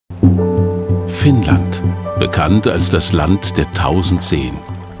Finnland, bekannt als das Land der 1000 Seen.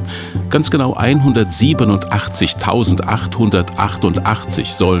 Ganz genau 187.888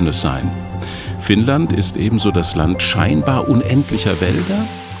 sollen es sein. Finnland ist ebenso das Land scheinbar unendlicher Wälder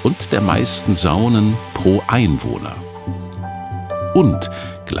und der meisten Saunen pro Einwohner. Und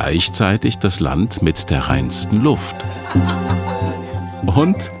gleichzeitig das Land mit der reinsten Luft.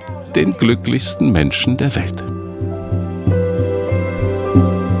 Und den glücklichsten Menschen der Welt.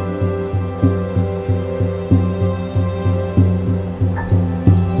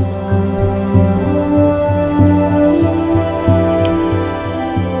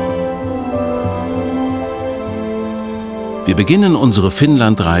 Wir beginnen unsere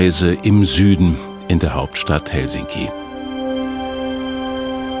Finnlandreise im Süden in der Hauptstadt Helsinki.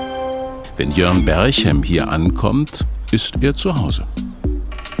 Wenn Jörn Berchem hier ankommt, ist er zu Hause.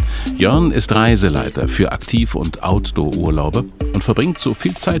 Jörn ist Reiseleiter für Aktiv- und Outdoor-Urlaube und verbringt so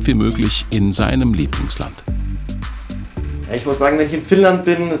viel Zeit wie möglich in seinem Lieblingsland. Ich muss sagen, wenn ich in Finnland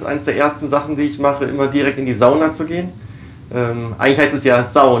bin, ist eines der ersten Sachen, die ich mache, immer direkt in die Sauna zu gehen. Eigentlich heißt es ja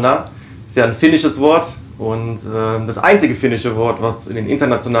Sauna, ist ja ein finnisches Wort. Und das einzige finnische Wort, was in den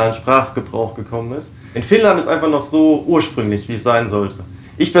internationalen Sprachgebrauch gekommen ist. In Finnland ist einfach noch so ursprünglich, wie es sein sollte.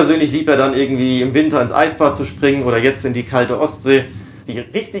 Ich persönlich liebe ja dann irgendwie im Winter ins Eisbad zu springen oder jetzt in die kalte Ostsee. Die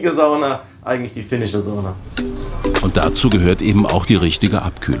richtige Sauna, eigentlich die finnische Sauna. Und dazu gehört eben auch die richtige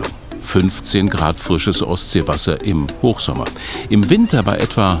Abkühlung. 15 Grad frisches Ostseewasser im Hochsommer. Im Winter bei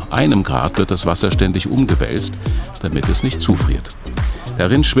etwa 1 Grad wird das Wasser ständig umgewälzt, damit es nicht zufriert.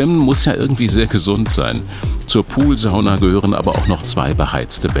 Darin schwimmen muss ja irgendwie sehr gesund sein. Zur Poolsauna gehören aber auch noch 2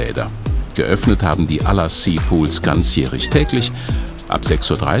 beheizte Bäder. Geöffnet haben die Alla Pools ganzjährig täglich, ab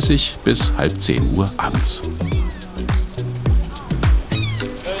 6:30 Uhr bis halb 10 Uhr abends.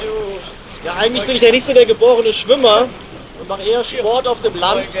 Ja, eigentlich bin ich ja nicht so der geborene Schwimmer und mache eher Sport auf dem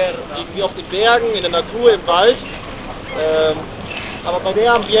Land, irgendwie auf den Bergen, in der Natur, im Wald. Aber bei dem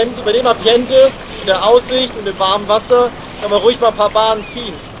Ambiente, mit der Aussicht und dem warmen Wasser, kann man ruhig mal ein paar Bahnen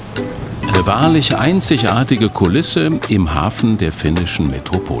ziehen. Eine wahrlich einzigartige Kulisse im Hafen der finnischen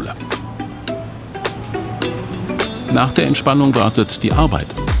Metropole. Nach der Entspannung wartet die Arbeit.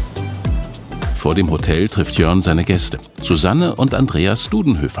 Vor dem Hotel trifft Jörn seine Gäste, Susanne und Andreas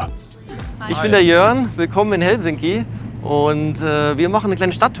Dudenhöfer. Ich bin der Jörn, willkommen in Helsinki und wir machen eine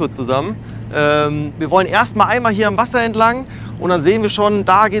kleine Stadttour zusammen. Wir wollen erstmal einmal hier am Wasser entlang und dann sehen wir schon,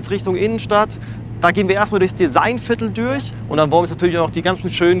 da geht es Richtung Innenstadt. Da gehen wir erstmal durchs Designviertel durch und dann wollen wir uns natürlich auch die ganzen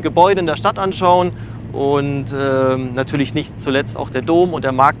schönen Gebäude in der Stadt anschauen und natürlich nicht zuletzt auch der Dom und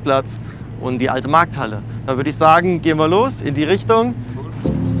der Marktplatz und die alte Markthalle. Dann würde ich sagen, gehen wir los in die Richtung.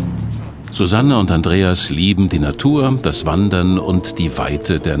 Susanne und Andreas lieben die Natur, das Wandern und die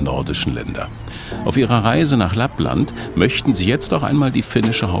Weite der nordischen Länder. Auf ihrer Reise nach Lappland möchten sie jetzt auch einmal die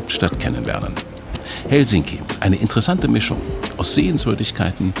finnische Hauptstadt kennenlernen. Helsinki, eine interessante Mischung aus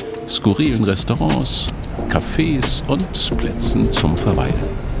Sehenswürdigkeiten, skurrilen Restaurants, Cafés und Plätzen zum Verweilen.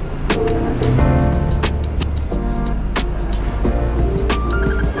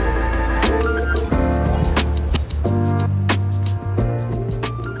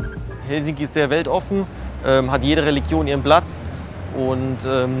 Helsinki ist sehr weltoffen, hat jede Religion ihren Platz und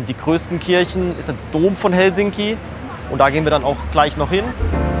die größten Kirchen ist der Dom von Helsinki und da gehen wir dann auch gleich noch hin.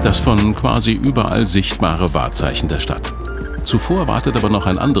 Das von quasi überall sichtbare Wahrzeichen der Stadt. Zuvor wartet aber noch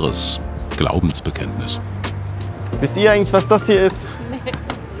ein anderes Glaubensbekenntnis. Wisst ihr eigentlich, was das hier ist? Nee.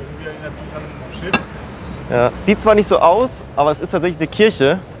 Ja, sieht zwar nicht so aus, aber es ist tatsächlich eine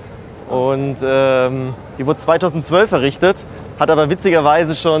Kirche. Und die wurde 2012 errichtet, hat aber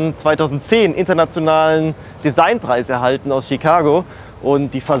witzigerweise schon 2010 internationalen Designpreis erhalten aus Chicago.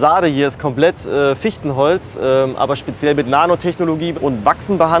 Und die Fassade hier ist komplett Fichtenholz, aber speziell mit Nanotechnologie und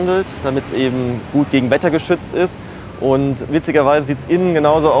Wachsen behandelt, damit es eben gut gegen Wetter geschützt ist. Und witzigerweise sieht es innen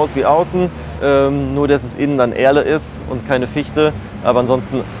genauso aus wie außen, nur dass es innen dann Erle ist und keine Fichte, aber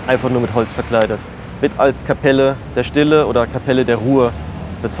ansonsten einfach nur mit Holz verkleidet. Wird als Kapelle der Stille oder Kapelle der Ruhe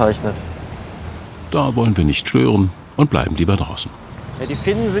bezeichnet. Da wollen wir nicht stören und bleiben lieber draußen. Ja, die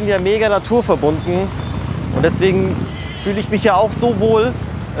Finnen sind ja mega naturverbunden und deswegen fühle ich mich ja auch so wohl.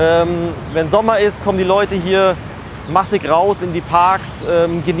 Wenn Sommer ist, kommen die Leute hier massig raus in die Parks,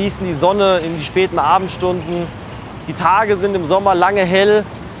 genießen die Sonne in die späten Abendstunden. Die Tage sind im Sommer lange hell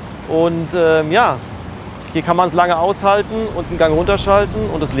und ja, hier kann man es lange aushalten und einen Gang runterschalten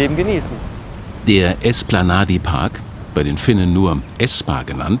und das Leben genießen. Der Esplanadi-Park, bei den Finnen nur Espa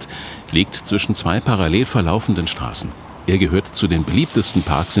genannt, liegt zwischen 2 parallel verlaufenden Straßen. Er gehört zu den beliebtesten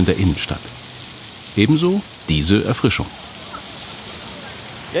Parks in der Innenstadt. Ebenso diese Erfrischung.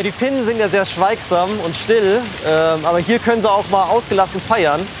 Ja, die Finnen sind ja sehr schweigsam und still, aber hier können sie auch mal ausgelassen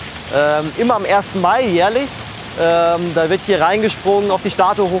feiern. immer am 1. Mai jährlich. Da wird hier reingesprungen, auf die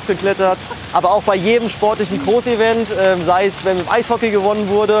Statue hochgeklettert, aber auch bei jedem sportlichen Großevent, sei es, wenn im Eishockey gewonnen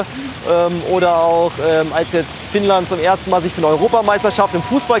wurde oder auch als jetzt Finnland zum ersten Mal sich für eine Europameisterschaft im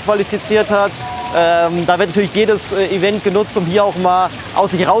Fußball qualifiziert hat. Da wird natürlich jedes Event genutzt, um hier auch mal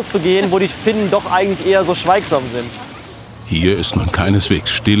aus sich rauszugehen, wo die Finnen doch eigentlich eher so schweigsam sind. Hier ist man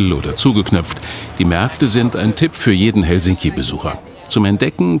keineswegs still oder zugeknöpft. Die Märkte sind ein Tipp für jeden Helsinki-Besucher. Zum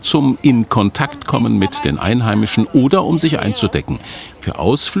Entdecken, zum in Kontakt kommen mit den Einheimischen oder um sich einzudecken. Für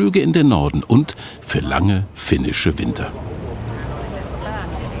Ausflüge in den Norden und für lange finnische Winter.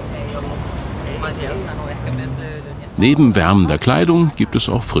 Neben wärmender Kleidung gibt es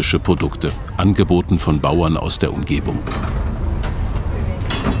auch frische Produkte, angeboten von Bauern aus der Umgebung.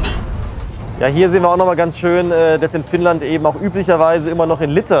 Ja, hier sehen wir auch noch mal ganz schön, dass in Finnland eben auch üblicherweise immer noch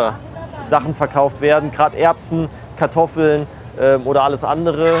in Liter Sachen verkauft werden, gerade Erbsen, Kartoffeln oder alles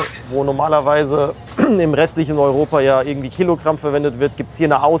andere, wo normalerweise im restlichen Europa ja irgendwie Kilogramm verwendet wird, gibt es hier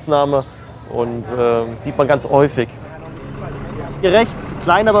eine Ausnahme und sieht man ganz häufig. Hier rechts,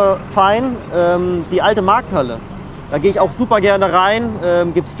 klein aber fein, die alte Markthalle. Da gehe ich auch super gerne rein,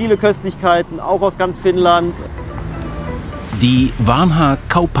 gibt es viele Köstlichkeiten, auch aus ganz Finnland. Die Vanha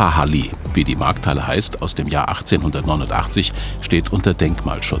Kauppahalli, wie die Markthalle heißt, aus dem Jahr 1889, steht unter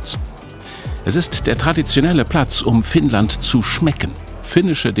Denkmalschutz. Es ist der traditionelle Platz, um Finnland zu schmecken.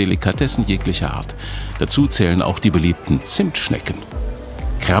 Finnische Delikatessen jeglicher Art. Dazu zählen auch die beliebten Zimtschnecken,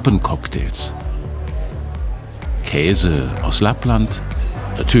 Krabbencocktails, Käse aus Lappland,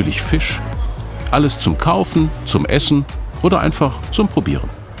 natürlich Fisch. Alles zum Kaufen, zum Essen oder einfach zum Probieren.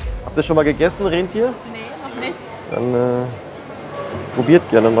 Habt ihr schon mal gegessen, Rentier? Nee, noch nicht. Dann probiert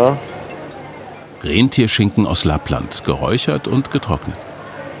gerne mal. Rentierschinken aus Lappland, geräuchert und getrocknet.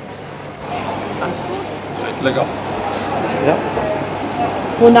 Ganz gut. Schmeckt lecker. Ja.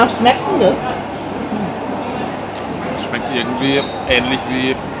 Wonach schmeckt denn das? Es schmeckt irgendwie ähnlich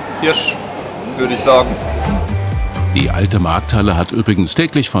wie Hirsch, würde ich sagen. Die alte Markthalle hat übrigens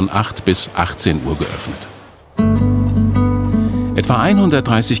täglich von 8 bis 18 Uhr geöffnet. Etwa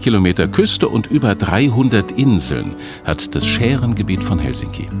 130 Kilometer Küste und über 300 Inseln hat das Schärengebiet von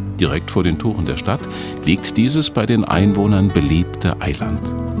Helsinki. Direkt vor den Toren der Stadt liegt dieses bei den Einwohnern beliebte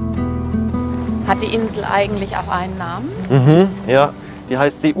Eiland. Hat die Insel eigentlich auch einen Namen? Ja, die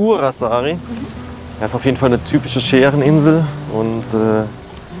heißt Seurasari. Das ist auf jeden Fall eine typische Schäreninsel und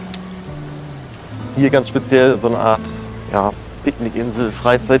hier ganz speziell so eine Art Picknickinsel,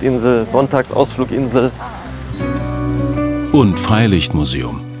 Freizeitinsel, Sonntagsausfluginsel. Und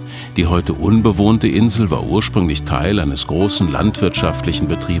Freilichtmuseum. Die heute unbewohnte Insel war ursprünglich Teil eines großen landwirtschaftlichen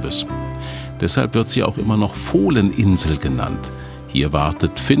Betriebes. Deshalb wird sie auch immer noch Fohleninsel genannt. Hier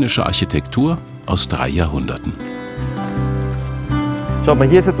wartet finnische Architektur aus 3 Jahrhunderten. Schaut mal,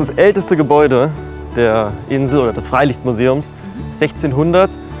 hier ist jetzt das älteste Gebäude der Insel oder des Freilichtmuseums,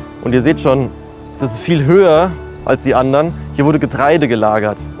 1600. Und ihr seht schon, das ist viel höher als die anderen. Hier wurde Getreide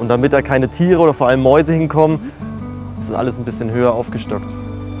gelagert. Und damit da keine Tiere oder vor allem Mäuse hinkommen, ist alles ein bisschen höher aufgestockt.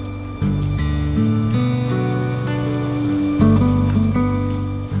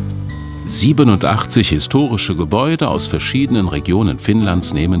 »87 historische Gebäude aus verschiedenen Regionen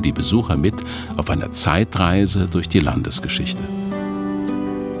Finnlands nehmen die Besucher mit auf einer Zeitreise durch die Landesgeschichte.«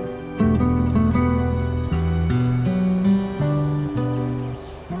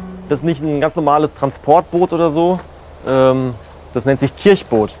 Das ist nicht ein ganz normales Transportboot oder so. Das nennt sich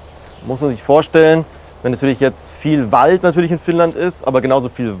Kirchboot. Muss man sich vorstellen, wenn natürlich jetzt viel Wald natürlich in Finnland ist, aber genauso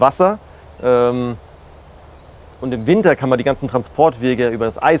viel Wasser. Und im Winter kann man die ganzen Transportwege über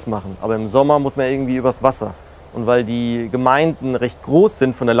das Eis machen, aber im Sommer muss man irgendwie übers Wasser. Und weil die Gemeinden recht groß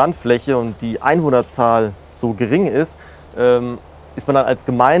sind von der Landfläche und die Einwohnerzahl so gering ist, ist man dann als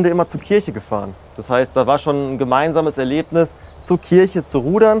Gemeinde immer zur Kirche gefahren. Das heißt, da war schon ein gemeinsames Erlebnis, zur Kirche zu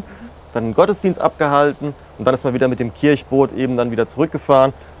rudern, dann einen Gottesdienst abgehalten und dann ist man wieder mit dem Kirchboot eben dann wieder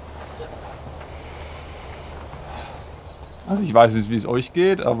zurückgefahren. Also ich weiß nicht, wie es euch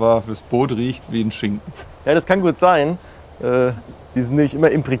geht, aber das Boot riecht wie ein Schinken. Ja, das kann gut sein. Die sind nämlich immer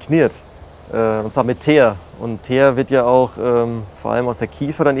imprägniert. Und zwar mit Teer. Und Teer wird ja auch vor allem aus der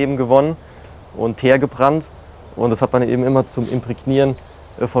Kiefer dann eben gewonnen und Teer gebrannt. Und das hat man eben immer zum Imprägnieren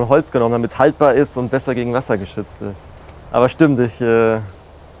von Holz genommen, damit es haltbar ist und besser gegen Wasser geschützt ist. Aber stimmt, das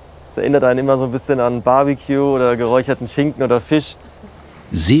erinnert einen immer so ein bisschen an Barbecue oder geräucherten Schinken oder Fisch.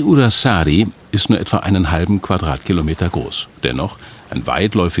 Seurasari ist nur etwa einen halben Quadratkilometer groß. Dennoch ein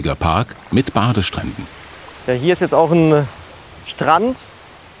weitläufiger Park mit Badestränden. Ja, hier ist jetzt auch ein Strand,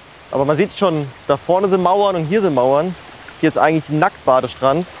 aber man sieht schon, da vorne sind Mauern und hier sind Mauern. Hier ist eigentlich ein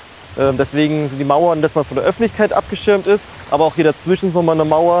Nacktbadestrand. Deswegen sind die Mauern, dass man von der Öffentlichkeit abgeschirmt ist. Aber auch hier dazwischen ist nochmal eine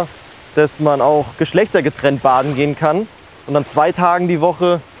Mauer, dass man auch geschlechtergetrennt baden gehen kann. Und an 2 Tagen die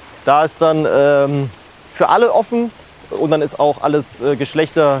Woche, da ist dann für alle offen und dann ist auch alles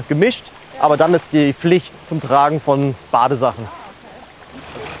Geschlechter gemischt. Aber dann ist die Pflicht zum Tragen von Badesachen.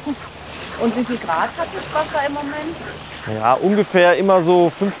 Und wie viel Grad hat das Wasser im Moment? Ja, ungefähr immer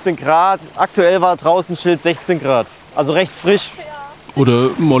so 15 Grad. Aktuell war draußen Schild 16 Grad. Also recht frisch. Oder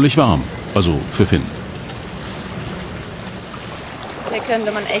mollig warm, also für Finn. Hier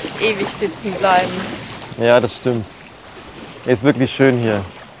könnte man echt ewig sitzen bleiben. Ja, das stimmt. Ist wirklich schön hier.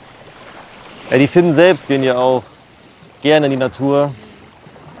 Ja, die Finnen selbst gehen ja auch gerne in die Natur,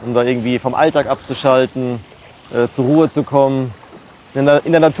 um da irgendwie vom Alltag abzuschalten, zur Ruhe zu kommen. In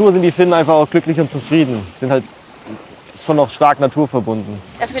der Natur sind die Finnen einfach auch glücklich und zufrieden. Sind halt schon noch stark naturverbunden.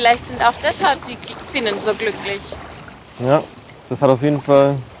 Ja, vielleicht sind auch deshalb die Finnen so glücklich. Ja, das hat auf jeden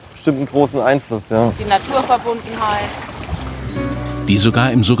Fall bestimmt einen großen Einfluss, ja. Die Naturverbundenheit. Die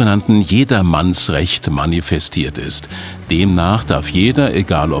sogar im sogenannten Jedermannsrecht manifestiert ist. Demnach darf jeder,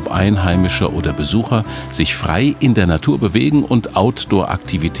 egal ob Einheimischer oder Besucher, sich frei in der Natur bewegen und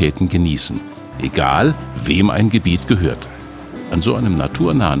Outdoor-Aktivitäten genießen. Egal, wem ein Gebiet gehört. An so einem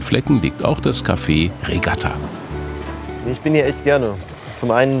naturnahen Flecken liegt auch das Café Regatta. Ich bin hier echt gerne.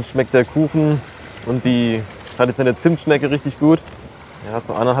 Zum einen schmeckt der Kuchen und die traditionelle Zimtschnecke richtig gut. Ja,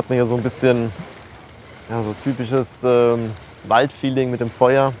 zum anderen hat man hier so ein bisschen so typisches Waldfeeling mit dem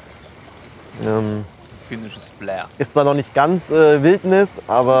Feuer. Finnisches Flair. Ist zwar noch nicht ganz Wildnis,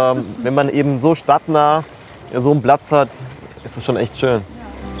 aber wenn man eben so stadtnah so einen Platz hat, ist das schon echt schön.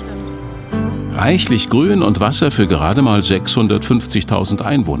 Reichlich Grün und Wasser für gerade mal 650.000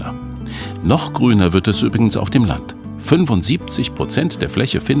 Einwohner. Noch grüner wird es übrigens auf dem Land. 75% der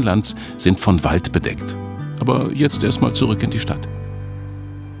Fläche Finnlands sind von Wald bedeckt. Aber jetzt erstmal zurück in die Stadt.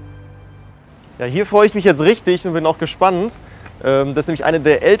 Ja, hier freue ich mich jetzt richtig und bin auch gespannt. Das ist nämlich eine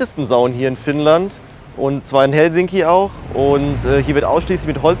der ältesten Saunen hier in Finnland. Und zwar in Helsinki auch. Und hier wird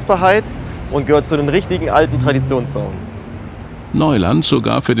ausschließlich mit Holz beheizt und gehört zu den richtigen alten Traditionssaunen. Neuland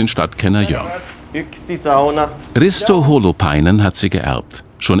sogar für den Stadtkenner Jörn. Yksi Sauna. Risto Holopainen hat sie geerbt.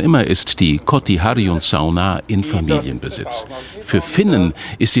 Schon immer ist die Kotiharjun-Sauna in Familienbesitz. Für Finnen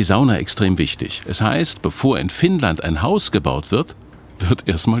ist die Sauna extrem wichtig. Es heißt, bevor in Finnland ein Haus gebaut wird, wird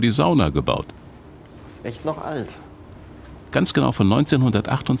erstmal die Sauna gebaut. Ist echt noch alt. Ganz genau von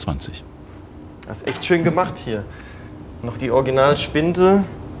 1928. Das ist echt schön gemacht hier. Noch die Originalspinte.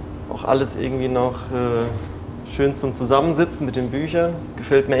 Auch alles irgendwie noch schön zum Zusammensitzen mit den Büchern.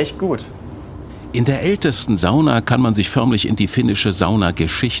 Gefällt mir echt gut. In der ältesten Sauna kann man sich förmlich in die finnische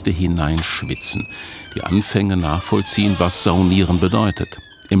Saunageschichte hineinschwitzen. Die Anfänge nachvollziehen, was Saunieren bedeutet.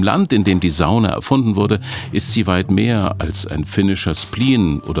 Im Land, in dem die Sauna erfunden wurde, ist sie weit mehr als ein finnischer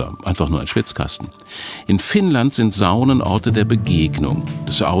Spleen oder einfach nur ein Schwitzkasten. In Finnland sind Saunen Orte der Begegnung,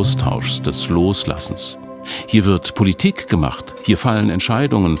 des Austauschs, des Loslassens. Hier wird Politik gemacht, hier fallen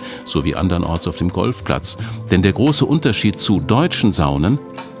Entscheidungen, so wie andernorts auf dem Golfplatz. Denn der große Unterschied zu deutschen Saunen: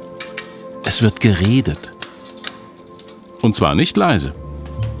 es wird geredet. Und zwar nicht leise.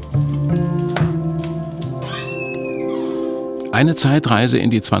 Eine Zeitreise in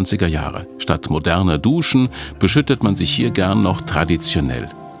die 20er Jahre. Statt moderner Duschen beschüttet man sich hier gern noch traditionell.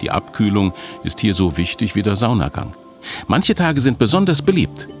 Die Abkühlung ist hier so wichtig wie der Saunagang. Manche Tage sind besonders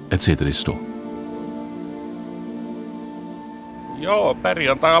beliebt, erzählt Risto.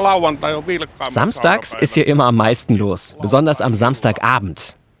 Samstags ist hier immer am meisten los, besonders am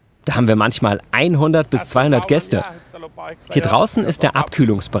Samstagabend. Da haben wir manchmal 100 bis 200 Gäste. Hier draußen ist der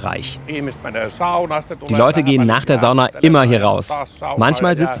Abkühlungsbereich. Die Leute gehen nach der Sauna immer hier raus.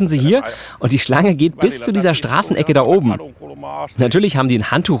 Manchmal sitzen sie hier und die Schlange geht bis zu dieser Straßenecke da oben. Natürlich haben die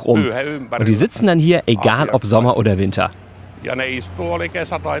ein Handtuch um und die sitzen dann hier, egal ob Sommer oder Winter.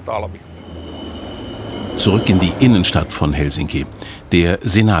 Zurück in die Innenstadt von Helsinki, der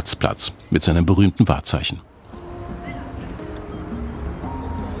Senatsplatz mit seinem berühmten Wahrzeichen.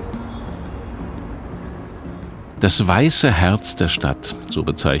 Das weiße Herz der Stadt, so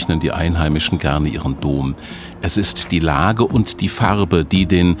bezeichnen die Einheimischen gerne ihren Dom. Es ist die Lage und die Farbe, die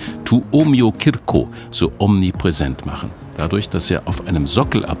den Tuomiokirkko so omnipräsent machen. Dadurch, dass er auf einem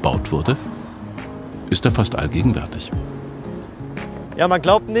Sockel erbaut wurde, ist er fast allgegenwärtig. Ja, man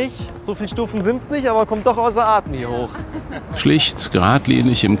glaubt nicht, so viele Stufen sind es nicht, aber kommt doch außer Atem hier hoch. Schlicht,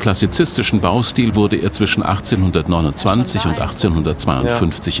 geradlinig im klassizistischen Baustil wurde er zwischen 1829 und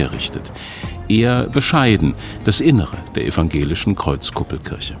 1852 errichtet. Eher bescheiden, das Innere der evangelischen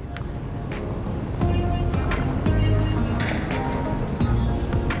Kreuzkuppelkirche.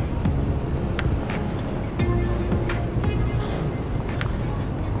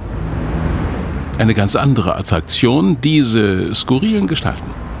 Eine ganz andere Attraktion, diese skurrilen Gestalten.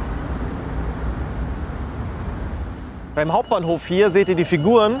 Beim Hauptbahnhof hier seht ihr die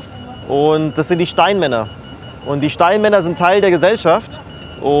Figuren und das sind die Steinmänner. Und die Steinmänner sind Teil der Gesellschaft.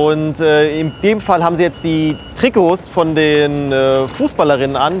 Und in dem Fall haben sie jetzt die Trikots von den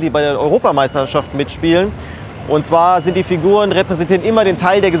Fußballerinnen an, die bei der Europameisterschaft mitspielen. Und zwar sind die Figuren, repräsentieren immer den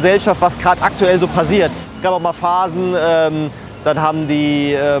Teil der Gesellschaft, was gerade aktuell so passiert. Es gab auch mal Phasen, dann haben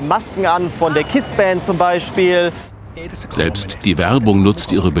die Masken an von der KISS-Band zum Beispiel. Selbst die Werbung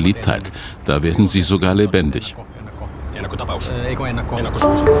nutzt ihre Beliebtheit. Da werden sie sogar lebendig.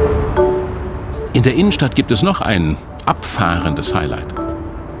 In der Innenstadt gibt es noch ein abfahrendes Highlight.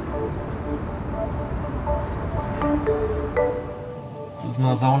 Das ist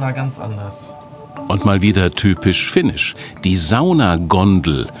mal Sauna ganz anders. Und mal wieder typisch finnisch. Die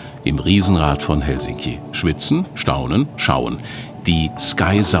Saunagondel im Riesenrad von Helsinki. Schwitzen, staunen, schauen. Die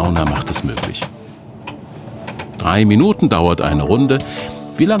Sky-Sauna macht es möglich. 3 Minuten dauert eine Runde.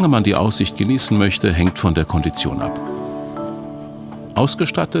 Wie lange man die Aussicht genießen möchte, hängt von der Kondition ab.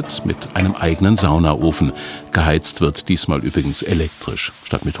 Ausgestattet mit einem eigenen Saunaofen. Geheizt wird diesmal übrigens elektrisch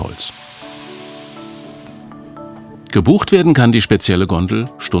statt mit Holz. Gebucht werden kann die spezielle Gondel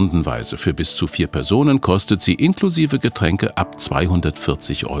stundenweise. Für bis zu 4 Personen kostet sie inklusive Getränke ab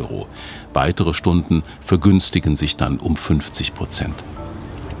 240 €. Weitere Stunden vergünstigen sich dann um 50%.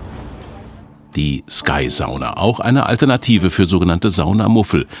 Die Sky-Sauna, auch eine Alternative für sogenannte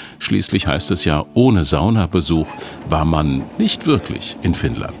Saunamuffel. Schließlich heißt es ja, ohne Saunabesuch war man nicht wirklich in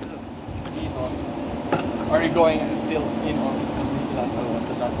Finnland.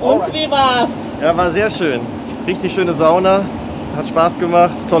 Und wie war's? Ja, war sehr schön. Richtig schöne Sauna, hat Spaß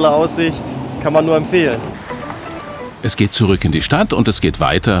gemacht, tolle Aussicht, kann man nur empfehlen. Es geht zurück in die Stadt und es geht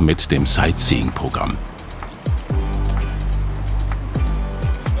weiter mit dem Sightseeing-Programm.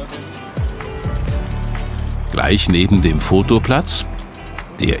 Gleich neben dem Fotoplatz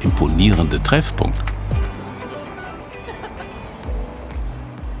der imponierende Treffpunkt.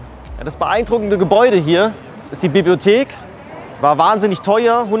 Ja, das beeindruckende Gebäude hier ist die Bibliothek. War wahnsinnig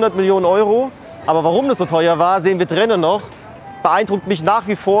teuer, 100 Millionen €. Aber warum das so teuer war, sehen wir drinnen noch. Beeindruckt mich nach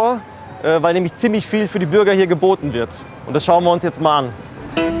wie vor, weil nämlich ziemlich viel für die Bürger hier geboten wird. Und das schauen wir uns jetzt mal an.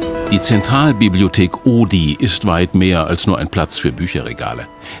 Die Zentralbibliothek Oodi ist weit mehr als nur ein Platz für Bücherregale.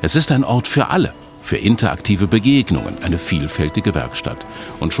 Es ist ein Ort für alle, für interaktive Begegnungen, eine vielfältige Werkstatt.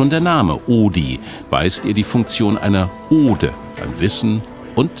 Und schon der Name Oodi weist ihr die Funktion einer Ode an Wissen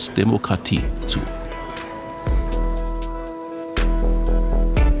und Demokratie zu.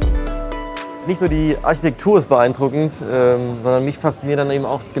 Nicht nur die Architektur ist beeindruckend, sondern mich faszinieren dann eben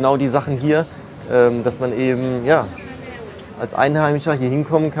auch genau die Sachen hier, dass man eben ja, als Einheimischer hier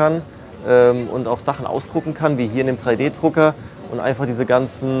hinkommen kann und auch Sachen ausdrucken kann, wie hier in dem 3D-Drucker und einfach diese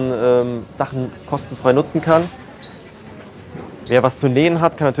ganzen Sachen kostenfrei nutzen kann. Wer was zu nähen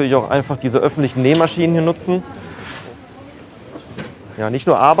hat, kann natürlich auch einfach diese öffentlichen Nähmaschinen hier nutzen. Ja, nicht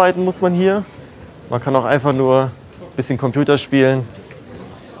nur arbeiten muss man hier, man kann auch einfach nur ein bisschen Computer spielen.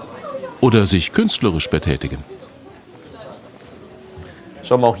 Oder sich künstlerisch betätigen.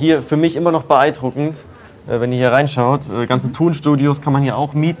 Schau mal, auch hier für mich immer noch beeindruckend, wenn ihr hier reinschaut. Ganze Tonstudios kann man hier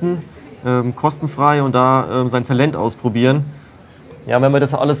auch mieten, kostenfrei und da sein Talent ausprobieren. Ja, wenn man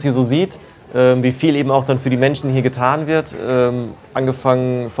das alles hier so sieht, wie viel eben auch dann für die Menschen hier getan wird,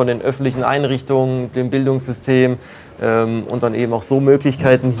 angefangen von den öffentlichen Einrichtungen, dem Bildungssystem und dann eben auch so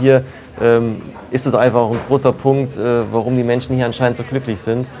Möglichkeiten hier, ist es einfach auch ein großer Punkt, warum die Menschen hier anscheinend so glücklich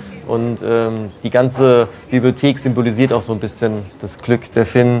sind. Und die ganze Bibliothek symbolisiert auch so ein bisschen das Glück der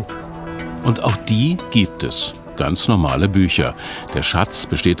Finnen. Und auch die gibt es. Ganz normale Bücher. Der Schatz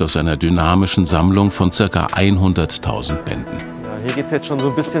besteht aus einer dynamischen Sammlung von ca. 100.000 Bänden. Ja, hier geht es jetzt schon so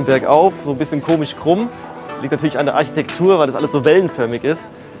ein bisschen bergauf, so ein bisschen komisch krumm. Liegt natürlich an der Architektur, weil das alles so wellenförmig ist.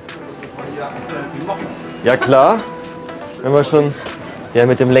 Ja klar, wenn man schon, der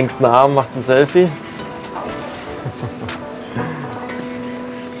mit dem längsten Arm macht ein Selfie.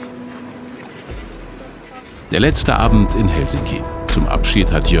 Der letzte Abend in Helsinki. Zum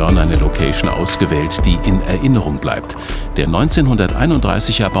Abschied hat Jörn eine Location ausgewählt, die in Erinnerung bleibt. Der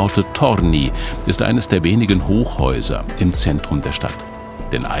 1931 erbaute Torni ist eines der wenigen Hochhäuser im Zentrum der Stadt.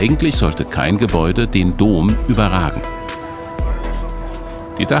 Denn eigentlich sollte kein Gebäude den Dom überragen.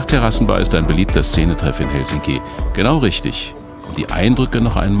 Die Dachterrassenbar ist ein beliebter Szenetreff in Helsinki. Genau richtig, um die Eindrücke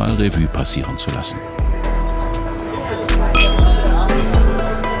noch einmal Revue passieren zu lassen.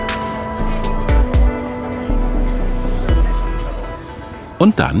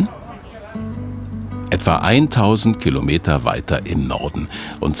 Und dann, etwa 1000 Kilometer weiter im Norden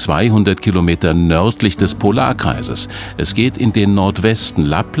und 200 Kilometer nördlich des Polarkreises. Es geht in den Nordwesten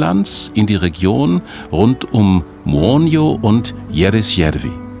Lapplands, in die Region rund um Muonio und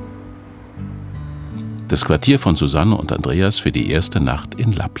Järisjärvi. Das Quartier von Susanne und Andreas für die erste Nacht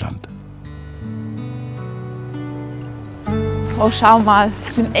in Lappland. Oh, schau mal,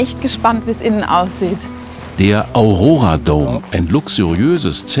 ich bin echt gespannt, wie es innen aussieht. Der Aurora Dome, ein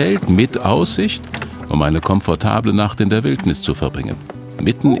luxuriöses Zelt mit Aussicht, um eine komfortable Nacht in der Wildnis zu verbringen.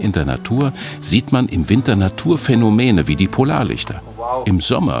 Mitten in der Natur sieht man im Winter Naturphänomene wie die Polarlichter. Im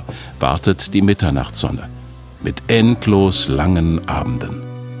Sommer wartet die Mitternachtssonne mit endlos langen Abenden.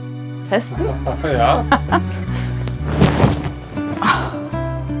 Testen? Ja.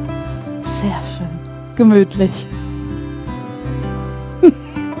 Sehr schön. Gemütlich.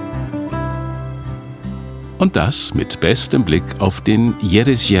 Und das mit bestem Blick auf den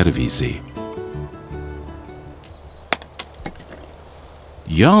Jerisjärvi-See.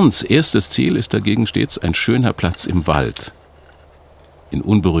 Jörns erstes Ziel ist dagegen stets ein schöner Platz im Wald. In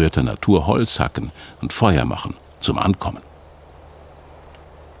unberührter Natur Holz hacken und Feuer machen, zum Ankommen.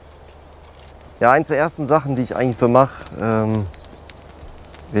 Ja, eins der ersten Sachen, die ich eigentlich so mache,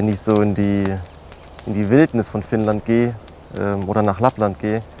 wenn ich so in die Wildnis von Finnland gehe oder nach Lappland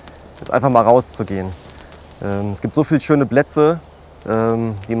gehe, ist einfach mal rauszugehen. Es gibt so viele schöne Plätze.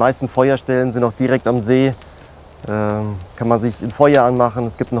 Die meisten Feuerstellen sind auch direkt am See. Kann man sich ein Feuer anmachen,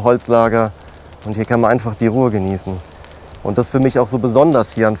 es gibt ein Holzlager und hier kann man einfach die Ruhe genießen. Und das ist für mich auch so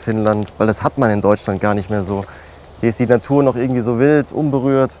besonders hier an Finnland, weil das hat man in Deutschland gar nicht mehr so. Hier ist die Natur noch irgendwie so wild,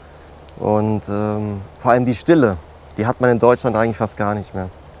 unberührt und vor allem die Stille, die hat man in Deutschland eigentlich fast gar nicht mehr.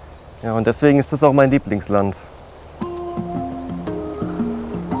 Ja, und deswegen ist das auch mein Lieblingsland.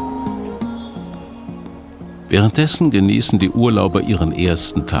 Währenddessen genießen die Urlauber ihren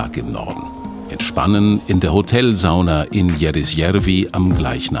ersten Tag im Norden. Entspannen in der Hotelsauna in Jerisjärvi am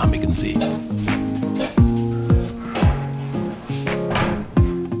gleichnamigen See.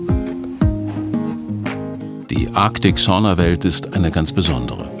 Die Arktik-Saunawelt ist eine ganz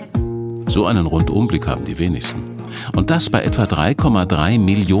besondere. So einen Rundumblick haben die wenigsten. Und das bei etwa 3,3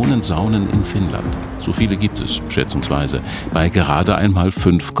 Millionen Saunen in Finnland. So viele gibt es, schätzungsweise, bei gerade einmal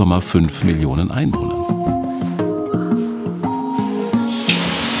 5,5 Millionen Einwohnern.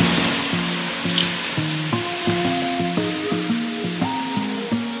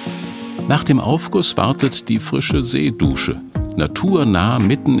 Nach dem Aufguss wartet die frische Seedusche, naturnah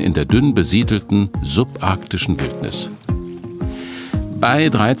mitten in der dünn besiedelten subarktischen Wildnis. Bei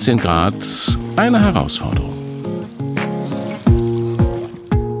 13 Grad eine Herausforderung.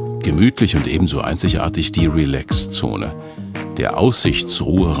 Gemütlich und ebenso einzigartig die Relax-Zone, der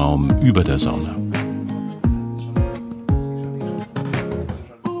Aussichtsruheraum über der Sauna.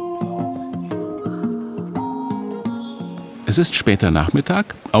 Es ist später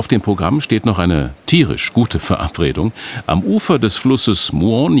Nachmittag. Auf dem Programm steht noch eine tierisch gute Verabredung. Am Ufer des Flusses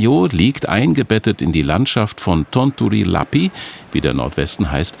Muonio liegt eingebettet in die Landschaft von Tonturi-Lappi, wie der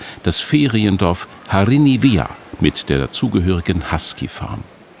Nordwesten heißt, das Feriendorf Harinivia mit der dazugehörigen Huskyfarm.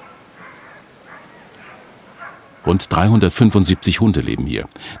 Rund 375 Hunde leben hier.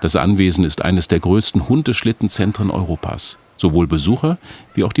 Das Anwesen ist eines der größten Hundeschlittenzentren Europas. Sowohl Besucher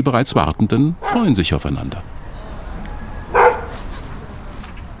wie auch die bereits Wartenden freuen sich aufeinander.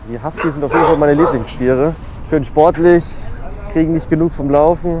 Die Huskies sind auf jeden Fall meine Lieblingstiere. Schön sportlich, kriegen nicht genug vom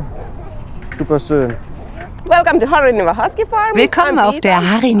Laufen. Super schön. Willkommen auf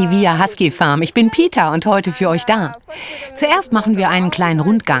der Harinivia Huskyfarm. Ich bin Peter und heute für euch da. Zuerst machen wir einen kleinen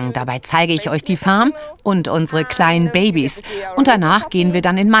Rundgang. Dabei zeige ich euch die Farm und unsere kleinen Babys. Und danach gehen wir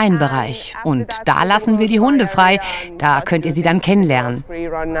dann in meinen Bereich. Und da lassen wir die Hunde frei. Da könnt ihr sie dann kennenlernen.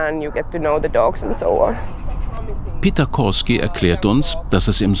 Peter Korski erklärt uns, dass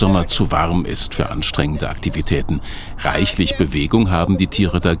es im Sommer zu warm ist für anstrengende Aktivitäten. Reichlich Bewegung haben die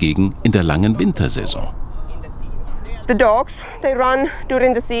Tiere dagegen in der langen Wintersaison. Die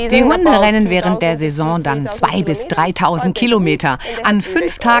Hunde rennen während der Saison dann 2.000 bis 3.000 Kilometer an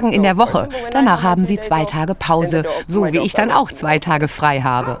 5 Tagen in der Woche. Danach haben sie 2 Tage Pause, so wie ich dann auch 2 Tage frei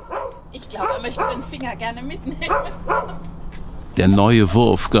habe. Ich glaube, er möchte den Finger gerne mitnehmen. Der neue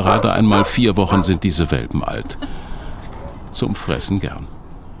Wurf, gerade einmal 4 Wochen sind diese Welpen alt. Zum Fressen gern.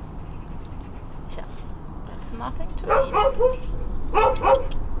 Tja, that's nothing to eat.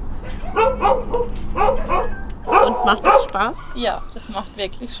 Und macht das Spaß? Ja, das macht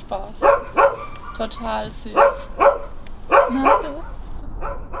wirklich Spaß. Total süß. Na du?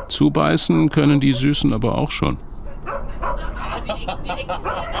 Zubeißen können die Süßen aber auch schon.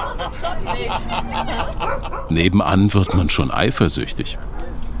 Nebenan wird man schon eifersüchtig.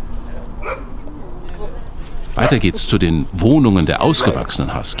 Weiter geht's zu den Wohnungen der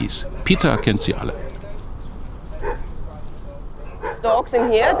ausgewachsenen Huskies. Peter kennt sie alle.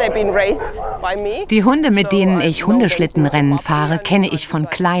 Die Hunde, mit denen ich Hundeschlittenrennen fahre, kenne ich von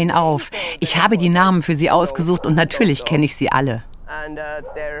klein auf. Ich habe die Namen für sie ausgesucht und natürlich kenne ich sie alle.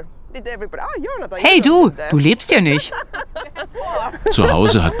 Hey du lebst ja nicht. Zu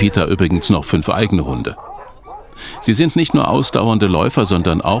Hause hat Peter übrigens noch 5 eigene Hunde. Sie sind nicht nur ausdauernde Läufer,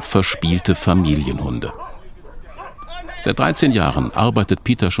 sondern auch verspielte Familienhunde. Seit 13 Jahren arbeitet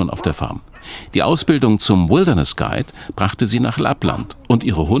Peter schon auf der Farm. Die Ausbildung zum Wilderness Guide brachte sie nach Lappland und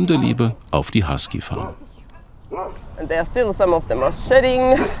ihre Hundeliebe auf die Huskyfarm.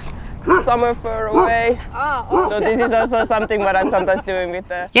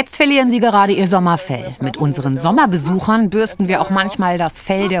 Jetzt verlieren sie gerade ihr Sommerfell. Mit unseren Sommerbesuchern bürsten wir auch manchmal das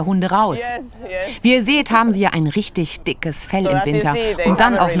Fell der Hunde raus. Wie ihr seht, haben sie ja ein richtig dickes Fell im Winter und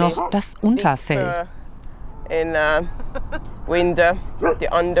dann auch noch das Unterfell.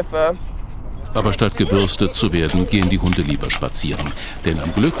 Aber statt gebürstet zu werden, gehen die Hunde lieber spazieren. Denn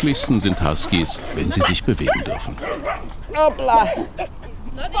am glücklichsten sind Huskys, wenn sie sich bewegen dürfen.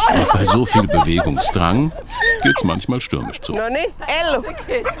 Und bei so viel Bewegungsdrang geht's manchmal stürmisch zu.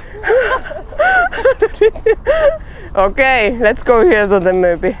 Okay, let's go here so then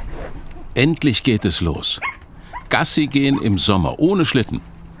maybe. Endlich geht es los. Gassi gehen im Sommer ohne Schlitten.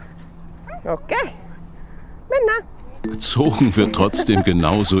 Okay. Gezogen wird trotzdem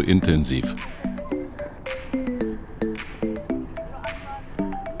genauso intensiv.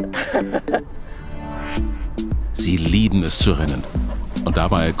 Sie lieben es zu rennen. Und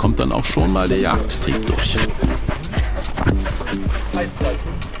dabei kommt dann auch schon mal der Jagdtrieb durch.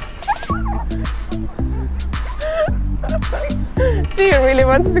 She really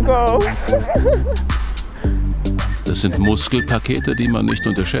wants to go. Das sind Muskelpakete, die man nicht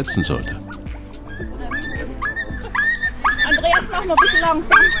unterschätzen sollte. Andreas, mach mal ein bisschen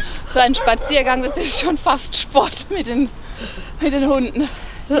langsam. So ein Spaziergang, das ist schon fast Sport mit den Hunden.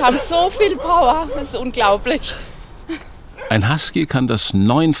 Die haben so viel Power, das ist unglaublich. Ein Husky kann das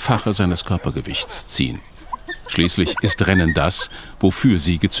 9-fache seines Körpergewichts ziehen. Schließlich ist Rennen das, wofür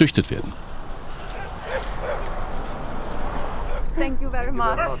sie gezüchtet werden. Thank you very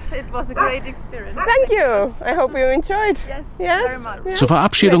much. It was a great experience. Thank you. I hope you enjoyed. Yes, very much. Zur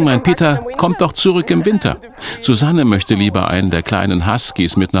Verabschiedung, mein Peter, kommt doch zurück im Winter. Susanne möchte lieber einen der kleinen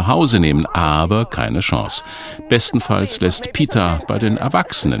Huskys mit nach Hause nehmen, aber keine Chance. Bestenfalls lässt Peter bei den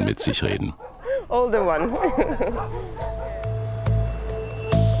Erwachsenen mit sich reden. Older one.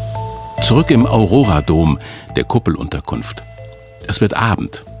 Zurück im Aurora-Dom, der Kuppelunterkunft. Es wird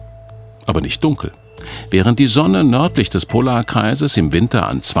Abend, aber nicht dunkel. Während die Sonne nördlich des Polarkreises im Winter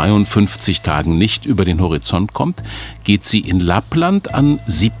an 52 Tagen nicht über den Horizont kommt, geht sie in Lappland an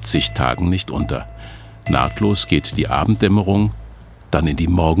 70 Tagen nicht unter. Nahtlos geht die Abenddämmerung dann in die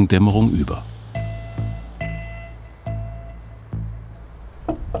Morgendämmerung über.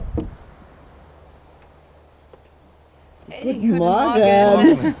 Hey, guten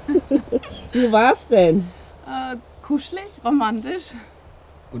Morgen. Wie war's denn? Kuschelig, romantisch.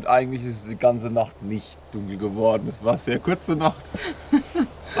 Und eigentlich ist die ganze Nacht nicht dunkel geworden. Es war eine sehr kurze Nacht.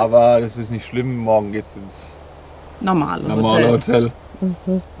 Aber das ist nicht schlimm. Morgen geht's ins Normale Hotel.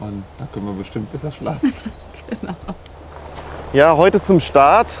 Und da können wir bestimmt besser schlafen. Genau. Ja, heute zum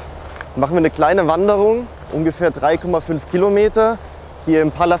Start machen wir eine kleine Wanderung, ungefähr 3,5 Kilometer, hier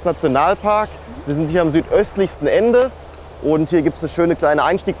im Pallas-Nationalpark. Wir sind hier am südöstlichsten Ende und hier gibt es eine schöne kleine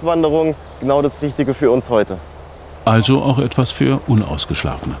Einstiegswanderung, genau das Richtige für uns heute. Also auch etwas für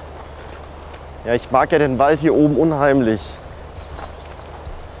Unausgeschlafene. Ja, ich mag ja den Wald hier oben unheimlich.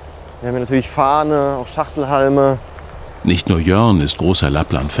 Wir haben hier natürlich Fahne, auch Schachtelhalme. Nicht nur Jörn ist großer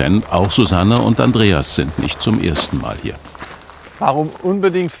Lappland-Fan, auch Susanne und Andreas sind nicht zum ersten Mal hier. Warum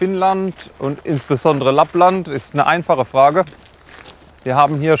unbedingt Finnland und insbesondere Lappland, ist eine einfache Frage. Wir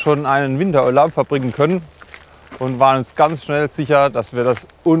haben hier schon einen Winterurlaub verbringen können und waren uns ganz schnell sicher, dass wir das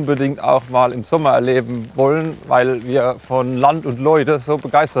unbedingt auch mal im Sommer erleben wollen, weil wir von Land und Leute so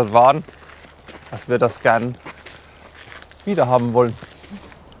begeistert waren, dass wir das gern wieder haben wollen.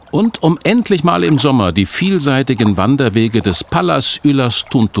 Und um endlich mal im Sommer die vielseitigen Wanderwege des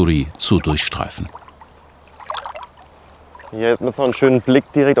Pallas-Nationalpark zu durchstreifen. Hier hat man so einen schönen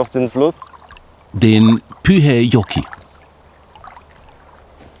Blick direkt auf den Fluss. Den Pyhäjoki.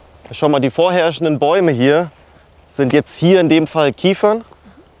 Schau mal, die vorherrschenden Bäume hier sind jetzt hier in dem Fall Kiefern.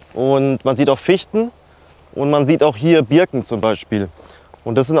 Und man sieht auch Fichten und man sieht auch hier Birken zum Beispiel.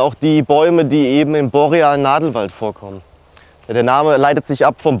 Und das sind auch die Bäume, die eben im borealen Nadelwald vorkommen. Der Name leitet sich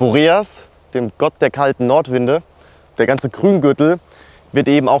ab vom Boreas, dem Gott der kalten Nordwinde. Der ganze Grüngürtel wird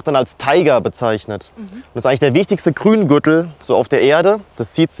eben auch dann als Taiga bezeichnet. Das ist eigentlich der wichtigste Grüngürtel so auf der Erde.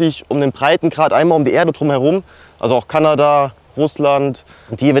 Das zieht sich um den Breitengrad einmal um die Erde drumherum. Also auch Kanada, Russland.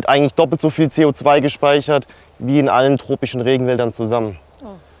 Und hier wird eigentlich doppelt so viel CO2 gespeichert wie in allen tropischen Regenwäldern zusammen.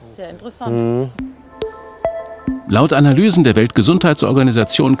 Oh, sehr interessant. Laut Analysen der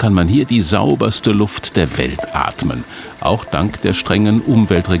Weltgesundheitsorganisation kann man hier die sauberste Luft der Welt atmen, auch dank der strengen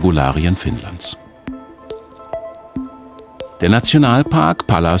Umweltregularien Finnlands. Der Nationalpark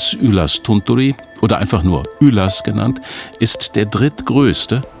Pallas-Nationalpark oder einfach nur Ylläs genannt, ist der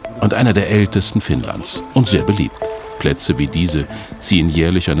drittgrößte und einer der ältesten Finnlands und sehr beliebt. Plätze wie diese ziehen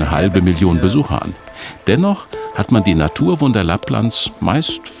jährlich 500.000 Besucher an. Dennoch hat man die Naturwunder Lapplands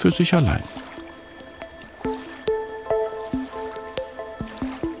meist für sich allein.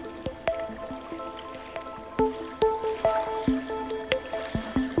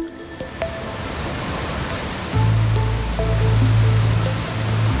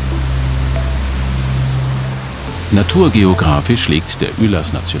 Naturgeografisch liegt der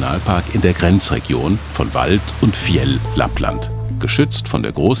Ylläs-Nationalpark in der Grenzregion von Wald und Fjell Lappland, geschützt von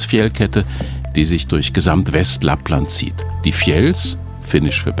der Großfjellkette, die sich durch Gesamt-West-Lappland zieht. Die Fjells,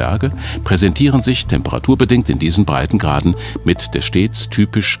 finnisch für Berge, präsentieren sich temperaturbedingt in diesen Breitengraden mit der stets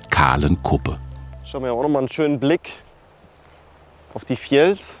typisch kahlen Kuppe. Schauen wir auch noch mal einen schönen Blick auf die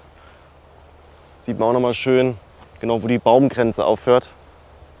Fjells. Sieht man auch noch mal schön, genau wo die Baumgrenze aufhört.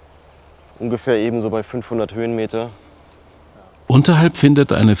 Ungefähr ebenso bei 500 Höhenmeter. Unterhalb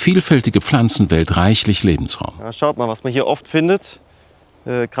findet eine vielfältige Pflanzenwelt reichlich Lebensraum. Ja, schaut mal, was man hier oft findet,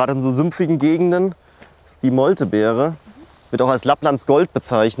 gerade in so sumpfigen Gegenden, ist die Moltebeere. Wird auch als Lapplands Gold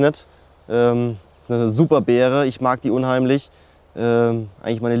bezeichnet. Eine super Beere, ich mag die unheimlich.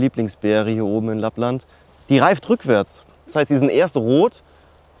 Eigentlich meine Lieblingsbeere hier oben in Lappland. Die reift rückwärts. Das heißt, die sind erst rot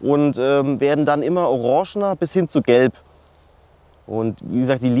und werden dann immer orangener bis hin zu gelb. Und wie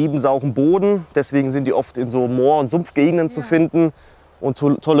gesagt, die lieben sauren Boden, deswegen sind die oft in so Moor- und Sumpfgegenden zu finden und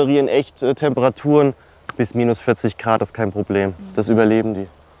tolerieren echt Temperaturen bis minus 40 Grad, das ist kein Problem. Das überleben die.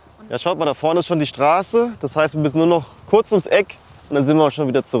 Ja, schaut mal, da vorne ist schon die Straße, das heißt, wir müssen nur noch kurz ums Eck und dann sind wir auch schon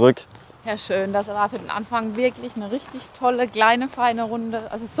wieder zurück. Ja, schön, das war für den Anfang wirklich eine richtig tolle, kleine, feine Runde.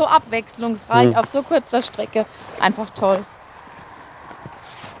 Also so abwechslungsreich auf so kurzer Strecke, einfach toll.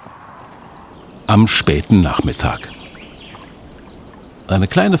 Am späten Nachmittag. Eine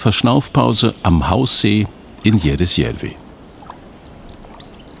kleine Verschnaufpause am Haussee in Jädesjärvi.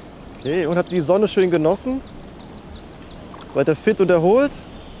 Okay, und habt ihr die Sonne schön genossen? Seid ihr fit und erholt?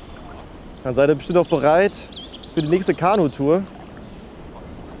 Dann seid ihr bestimmt auch bereit für die nächste Kanutour.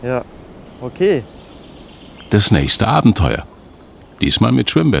 Ja, okay. Das nächste Abenteuer. Diesmal mit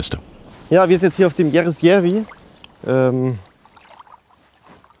Schwimmweste. Ja, wir sind jetzt hier auf dem Jädesjärvi. Und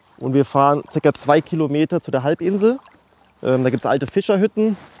wir fahren ca. 2 Kilometer zu der Halbinsel. Da gibt es alte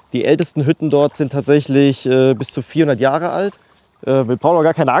Fischerhütten. Die ältesten Hütten dort sind tatsächlich bis zu 400 Jahre alt. Wir brauchen auch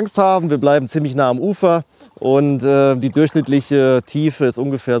gar keine Angst haben, wir bleiben ziemlich nah am Ufer. Und die durchschnittliche Tiefe ist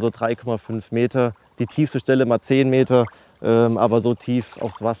ungefähr so 3,5 Meter. Die tiefste Stelle mal 10 Meter. Aber so tief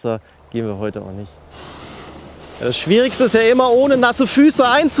aufs Wasser gehen wir heute auch nicht. Das Schwierigste ist ja immer, ohne nasse Füße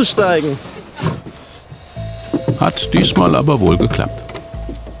einzusteigen. Hat diesmal aber wohl geklappt.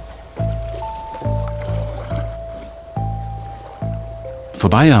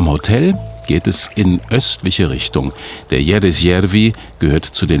 Vorbei am Hotel geht es in östliche Richtung. Der Jädesjärvi gehört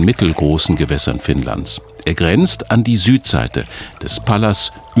zu den mittelgroßen Gewässern Finnlands. Er grenzt an die Südseite des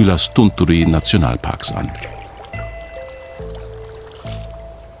Pallas-Nationalparks an.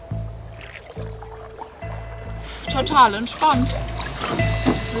 Total entspannt.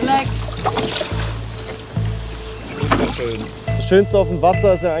 Relaxed. Das Schönste auf dem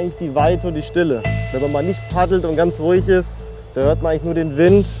Wasser ist ja eigentlich die Weite und die Stille. Wenn man mal nicht paddelt und ganz ruhig ist, da hört man eigentlich nur den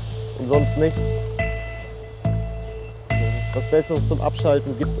Wind und sonst nichts. Was Besseres zum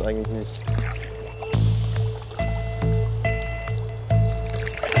Abschalten gibt es eigentlich nicht.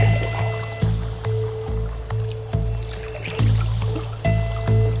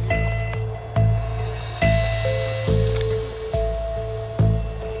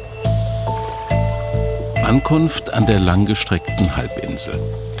 Ankunft an der langgestreckten Halbinsel.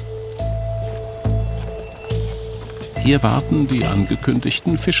 Hier warten die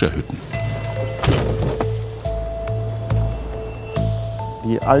angekündigten Fischerhütten.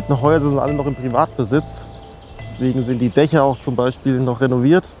 Die alten Häuser sind alle noch im Privatbesitz. Deswegen sind die Dächer auch zum Beispiel noch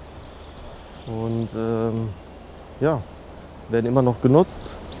renoviert. Und ja, werden immer noch genutzt.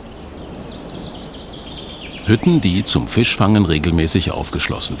 Hütten, die zum Fischfangen regelmäßig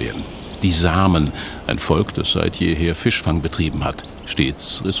aufgeschlossen werden. Die Samen, ein Volk, das seit jeher Fischfang betrieben hat,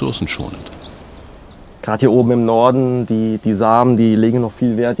 stets ressourcenschonend. Gerade hier oben im Norden, die Samen, die legen noch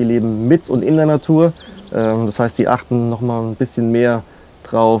viel Wert, die leben mit und in der Natur. Das heißt, die achten noch mal ein bisschen mehr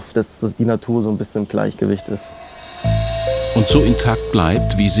drauf, dass die Natur so ein bisschen im Gleichgewicht ist. und so intakt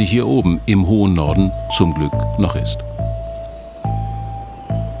bleibt, wie sie hier oben im hohen Norden zum Glück noch ist.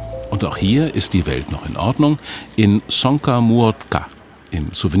 Und auch hier ist die Welt noch in Ordnung. In Sonkamuotka,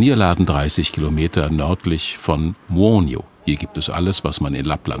 im Souvenirladen 30 Kilometer nördlich von Muonio. Hier gibt es alles, was man in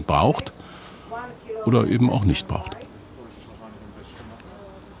Lappland braucht oder eben auch nicht braucht.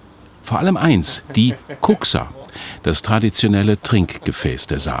 Vor allem eins, die Kuksa, das traditionelle Trinkgefäß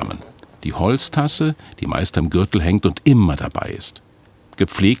der Samen. Die Holztasse, die meist am Gürtel hängt und immer dabei ist.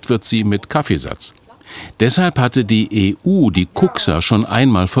 Gepflegt wird sie mit Kaffeesatz. Deshalb hatte die EU die Kuksa schon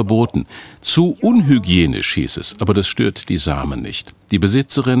einmal verboten. Zu unhygienisch hieß es, aber das stört die Samen nicht. Die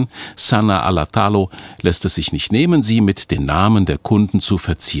Besitzerin, Sanna Alatalo, lässt es sich nicht nehmen, sie mit den Namen der Kunden zu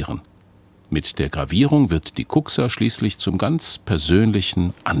verzieren. Mit der Gravierung wird die Kuksa schließlich zum ganz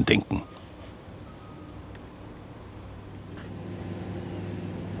persönlichen Andenken.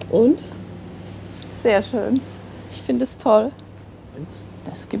 Und? Sehr schön. Ich finde es toll.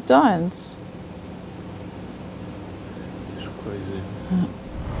 Das gibt 1.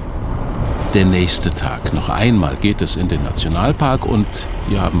 Der nächste Tag. Noch einmal geht es in den Nationalpark und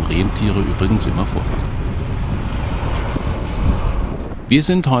hier haben Rentiere übrigens immer Vorfahrt. Wir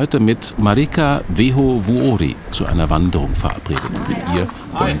sind heute mit Marika Veho-Vuori zu einer Wanderung verabredet. Mit ihr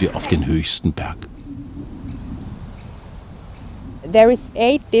wollen wir auf den höchsten Berg. Es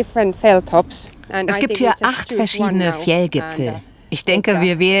gibt hier 8 verschiedene Fjellgipfel. Ich denke,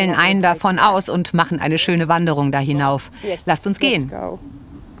 wir wählen einen davon aus und machen eine schöne Wanderung da hinauf. Lasst uns gehen.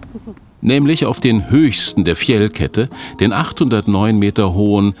 Nämlich auf den höchsten der Fjellkette, den 809 Meter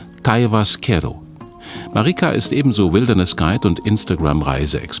hohen Taivaskero. Marika ist ebenso Wilderness-Guide und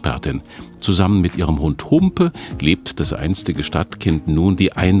Instagram-Reiseexpertin. Zusammen mit ihrem Hund Humpe lebt das einstige Stadtkind nun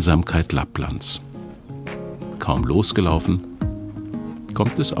die Einsamkeit Lapplands. Kaum losgelaufen,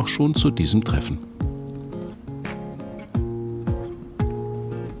 kommt es auch schon zu diesem Treffen.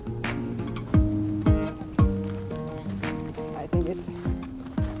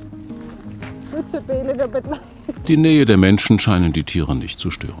 Die Nähe der Menschen scheinen die Tiere nicht zu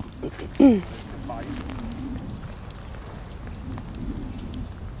stören.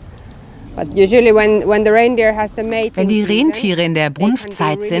 Wenn die Rentiere in der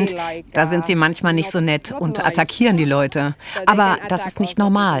Brunftzeit sind, da sind sie manchmal nicht so nett und attackieren die Leute. Aber das ist nicht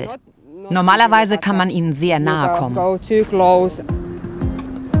normal. Normalerweise kann man ihnen sehr nahe kommen.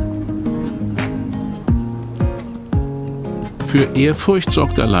 Für Ehrfurcht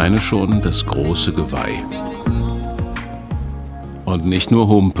sorgt alleine schon das große Geweih. Und nicht nur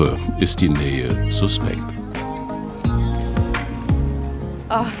Humpe ist die Nähe suspekt.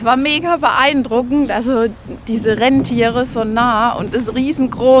 Oh, es war mega beeindruckend, also diese Rentiere so nah und das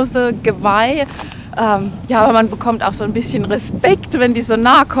riesengroße Geweih. Ja, aber man bekommt auch so ein bisschen Respekt, wenn die so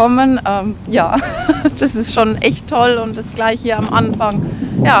nah kommen. Ja, das ist schon echt toll und das gleich hier am Anfang.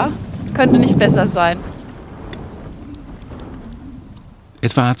 Ja, könnte nicht besser sein.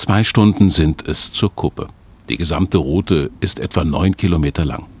 Etwa 2 Stunden sind es zur Kuppe. Die gesamte Route ist etwa 9 Kilometer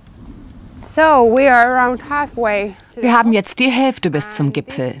lang. Wir haben jetzt die Hälfte bis zum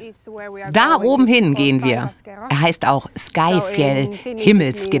Gipfel. Da oben hin gehen wir. Er heißt auch Skyfjell,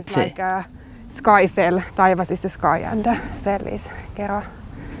 Himmelsgipfel. Skyfjell, Taivas ist der Sky and the Fell is Kera.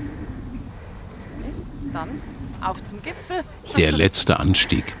 Dann auf zum Gipfel. Der letzte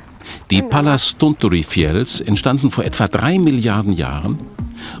Anstieg. Die Pallas-Nationalparks entstanden vor etwa 3 Milliarden Jahren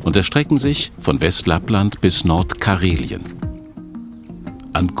und erstrecken sich von Westlappland bis Nordkarelien.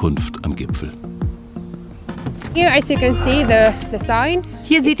 Ankunft am Gipfel. Hier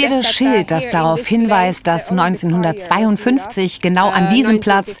seht ihr das Schild, das darauf hinweist, dass 1952 genau an diesem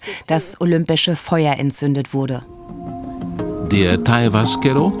Platz das olympische Feuer entzündet wurde. Der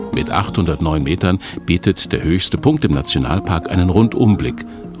Taivaskero mit 809 Metern bietet der höchste Punkt im Nationalpark einen Rundumblick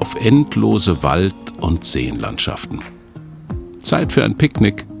auf endlose Wald- und Seenlandschaften. Zeit für ein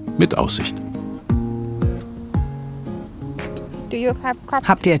Picknick mit Aussicht.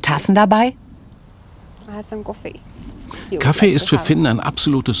 Habt ihr Tassen dabei? Kaffee ist für Finnen ein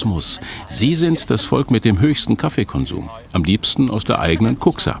absolutes Muss. Sie sind das Volk mit dem höchsten Kaffeekonsum. Am liebsten aus der eigenen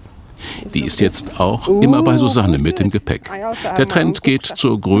Kuksa. Die ist jetzt auch immer bei Susanne mit im Gepäck. Der Trend geht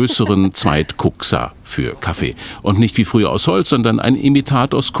zur größeren Zweitkuksa für Kaffee. Und nicht wie früher aus Holz, sondern ein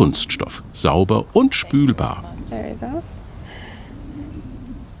Imitat aus Kunststoff. Sauber und spülbar.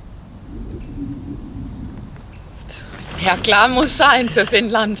 Ja klar, muss sein für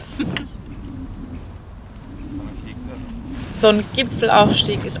Finnland. So ein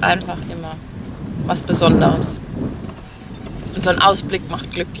Gipfelaufstieg ist einfach immer was Besonderes. Und so ein Ausblick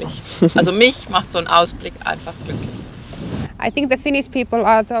macht glücklich. Also mich macht so ein Ausblick einfach glücklich.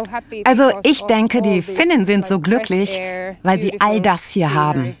 Also ich denke, die Finnen sind so glücklich, weil sie all das hier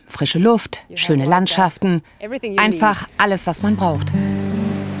haben. Frische Luft, schöne Landschaften, einfach alles, was man braucht.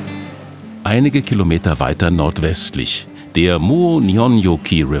 Einige Kilometer weiter nordwestlich, der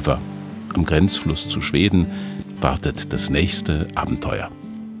Muonionjoki River. Am Grenzfluss zu Schweden wartet das nächste Abenteuer.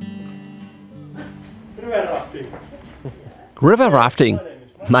 River Rafting.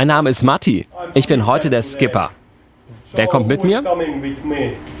 Mein Name ist Matti. Ich bin heute der Skipper. Wer kommt mit mir?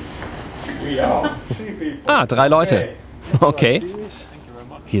 Ah, 3 Leute. Okay.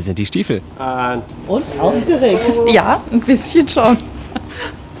 Hier sind die Stiefel. Und aufgeregt? Ja, ein bisschen schon.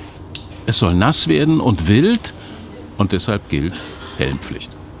 Es soll nass werden und wild und deshalb gilt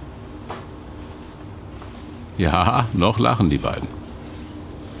Helmpflicht. Ja, noch lachen die beiden.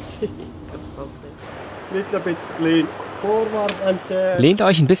 Lehnt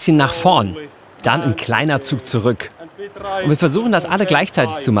euch ein bisschen nach vorn, dann ein kleiner Zug zurück. Und wir versuchen das alle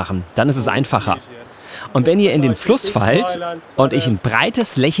gleichzeitig zu machen, dann ist es einfacher. Und wenn ihr in den Fluss fallt und ich ein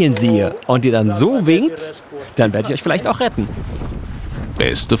breites Lächeln sehe und ihr dann so winkt, dann werde ich euch vielleicht auch retten.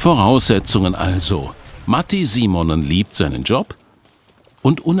 Beste Voraussetzungen also. Matti Simonen liebt seinen Job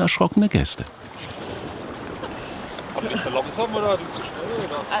und unerschrockene Gäste. Aber nicht so langsam oder zu schnell?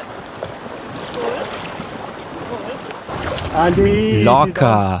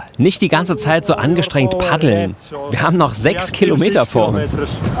 Locker, nicht die ganze Zeit so angestrengt paddeln. Wir haben noch 6 Kilometer vor uns.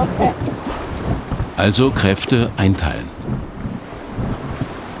 Also Kräfte einteilen.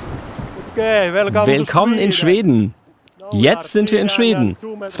 Willkommen in Schweden. Jetzt sind wir in Schweden.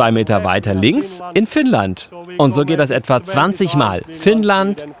 2 Meter weiter links in Finnland. Und so geht das etwa 20 Mal.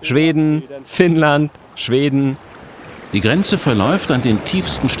 Finnland, Schweden, Finnland, Schweden. Die Grenze verläuft an den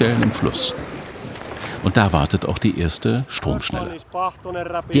tiefsten Stellen im Fluss. Und da wartet auch die erste Stromschnelle.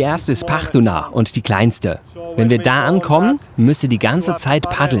 Die erste ist Pachtuna und die kleinste. Wenn wir da ankommen, müsst ihr die ganze Zeit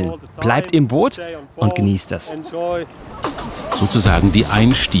paddeln. Bleibt im Boot und genießt es. Sozusagen die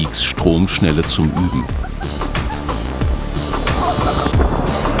Einstiegsstromschnelle zum Üben.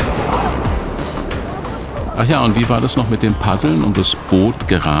 Ach ja, und wie war das noch mit dem Paddeln, um das Boot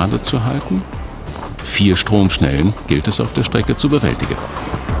gerade zu halten? 4 Stromschnellen gilt es auf der Strecke zu bewältigen.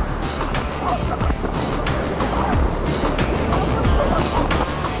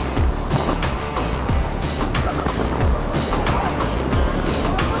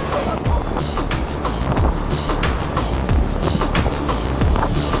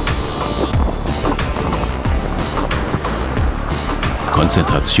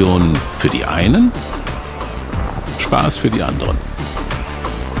 Konzentration für die einen, Spaß für die anderen.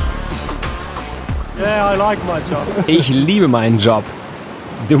 Ich liebe meinen Job.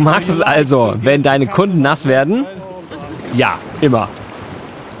 Du magst es also, wenn deine Kunden nass werden? Ja, immer.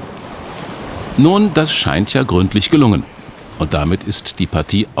 Nun, das scheint ja gründlich gelungen. Und damit ist die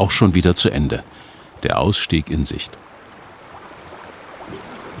Partie auch schon wieder zu Ende. Der Ausstieg in Sicht.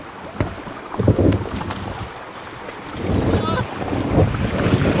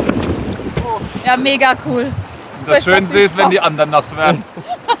 Ja, mega cool. Das Schönste ist, wenn die anderen nass werden.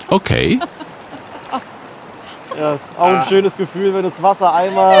 Okay. Ja, ist auch ein schönes Gefühl, wenn das Wasser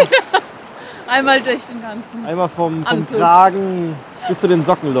einmal durch den ganzen. Einmal vom Kragen bis zu den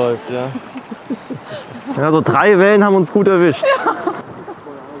Socken läuft. Ja. Ja, so 3 Wellen haben uns gut erwischt.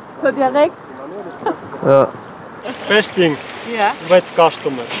 So direkt. Ja. Best thing. Ja. Wet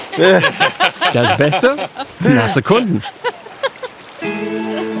customer. Das Beste? Nasse Kunden.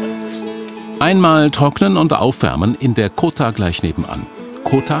 Einmal trocknen und aufwärmen in der Kota gleich nebenan.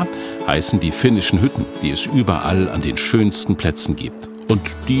 Kota heißen die finnischen Hütten, die es überall an den schönsten Plätzen gibt und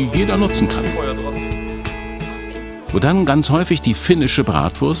die jeder nutzen kann. Wo dann ganz häufig die finnische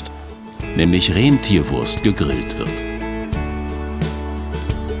Bratwurst, nämlich Rentierwurst, gegrillt wird.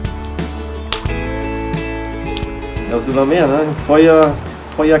 Ja, es über Meer, ne?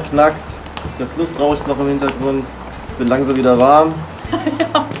 Feuer knackt, der Fluss rauscht noch im Hintergrund, wird langsam wieder warm.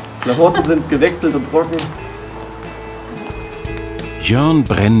 Klamotten sind gewechselt und trocken. Jörn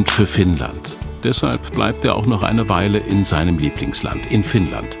brennt für Finnland. Deshalb bleibt er auch noch eine Weile in seinem Lieblingsland, in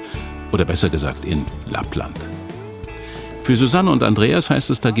Finnland. Oder besser gesagt in Lappland. Für Susanne und Andreas heißt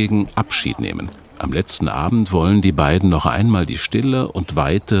es dagegen Abschied nehmen. Am letzten Abend wollen die beiden noch einmal die Stille und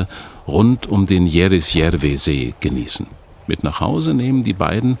Weite rund um den Järisjärvi-See genießen. Mit nach Hause nehmen die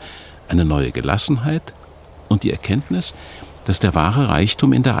beiden eine neue Gelassenheit und die Erkenntnis, dass der wahre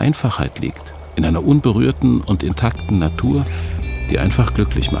Reichtum in der Einfachheit liegt, in einer unberührten und intakten Natur, die einfach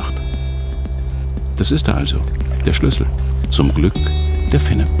glücklich macht. Das ist er also, der Schlüssel zum Glück der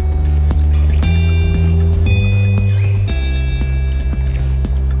Finnen.